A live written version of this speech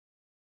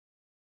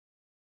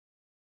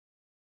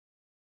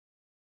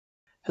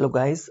Hello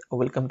guys,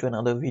 welcome to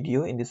another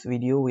video. In this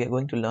video, we are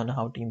going to learn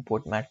how to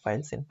import mat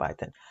files in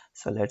Python.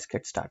 So let's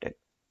get started.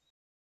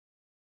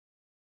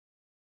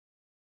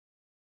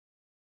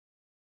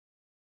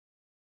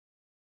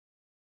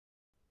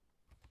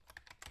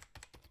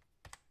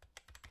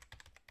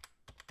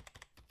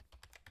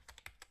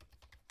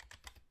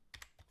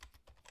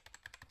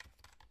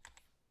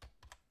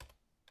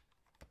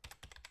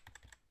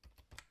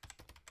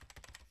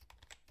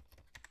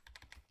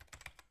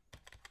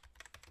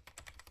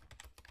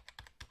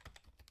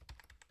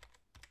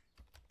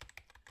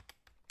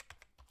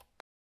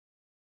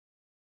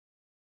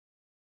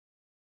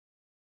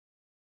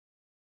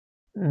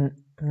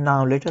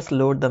 Now let us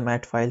load the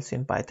mat files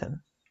in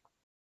Python.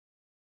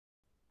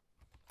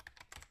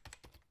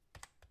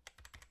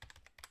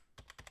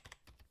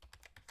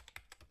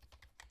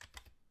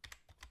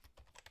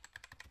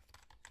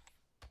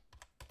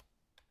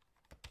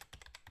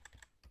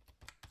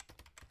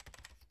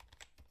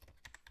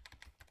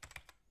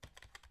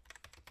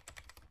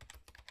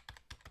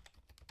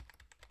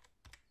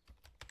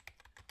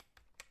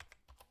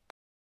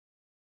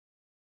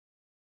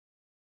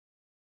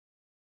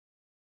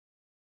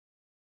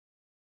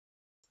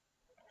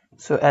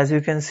 So as you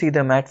can see,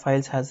 the mat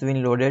files has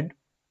been loaded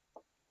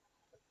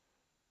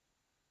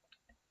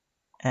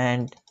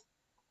and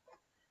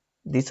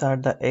these are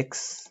the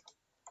x,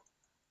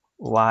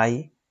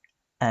 y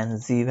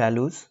and z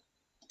values.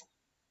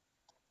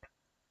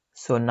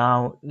 So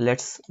now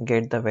let's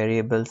get the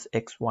variables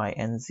x, y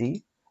and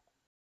z.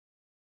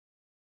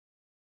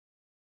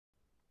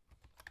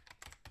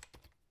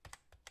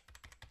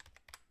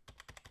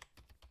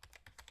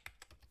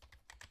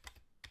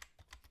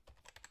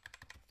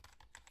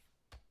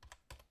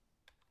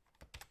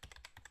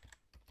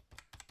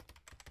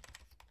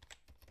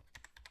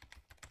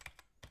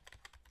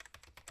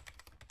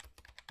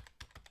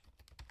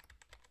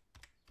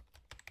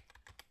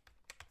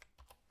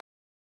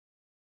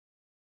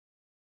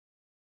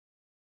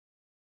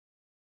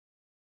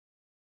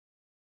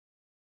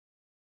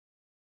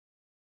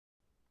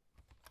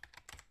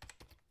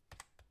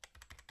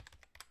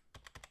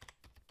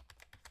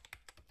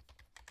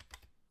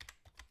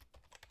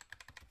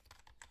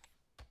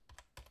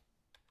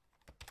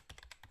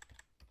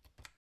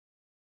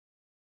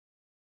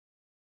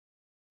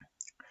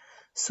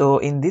 So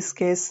in this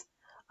case,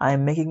 I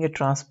am making a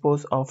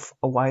transpose of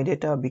a y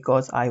data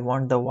because I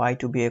want the y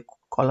to be a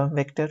column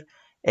vector,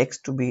 x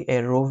to be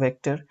a row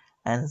vector,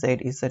 and z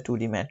is a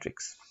 2D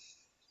matrix.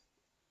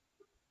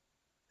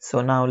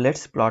 So now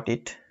let's plot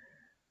it.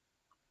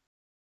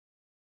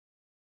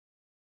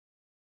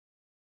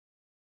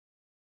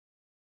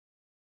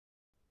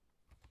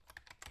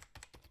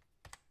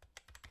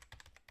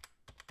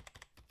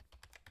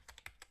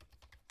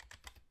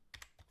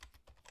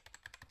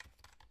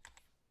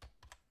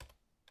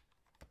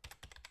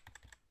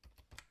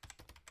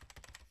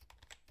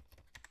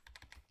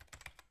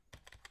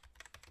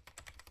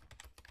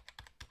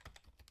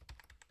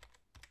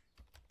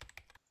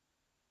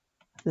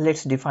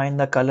 Let's define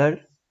the color.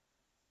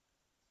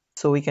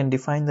 So we can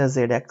define the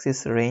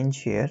z-axis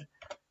range here.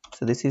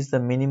 So this is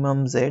the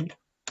minimum z.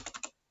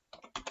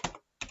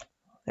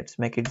 Let's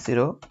make it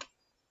 0.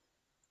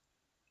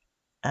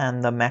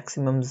 And the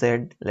maximum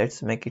z,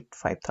 let's make it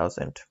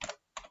 5000.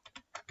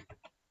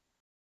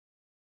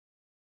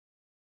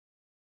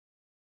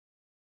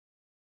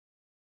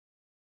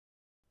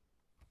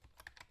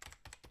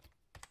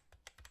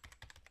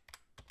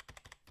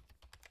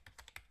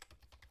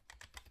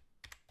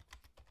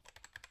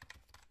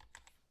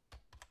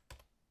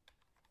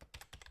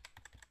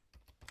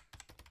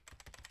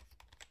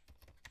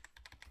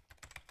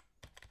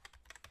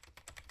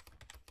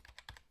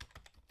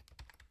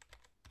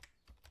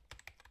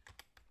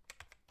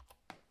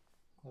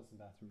 Close the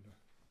bathroom door.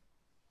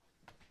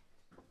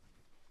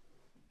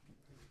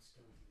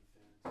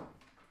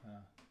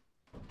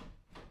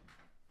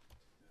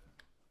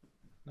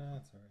 No,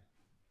 that's alright.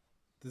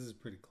 This is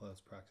pretty close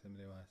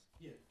proximity wise.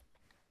 Yeah.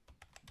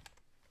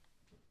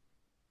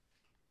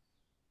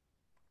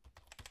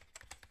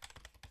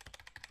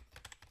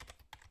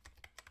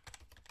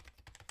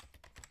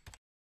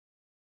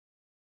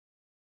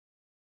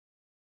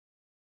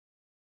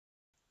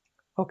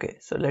 Okay,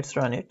 so let's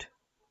run it.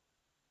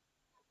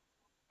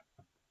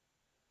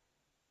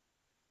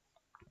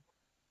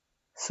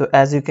 So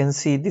as you can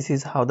see, this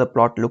is how the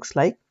plot looks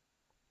like.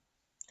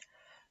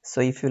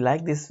 So if you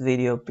like this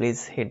video,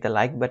 please hit the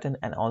like button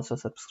and also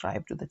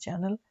subscribe to the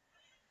channel.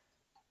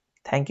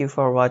 Thank you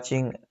for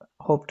watching.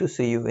 Hope to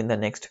see you in the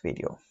next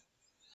video.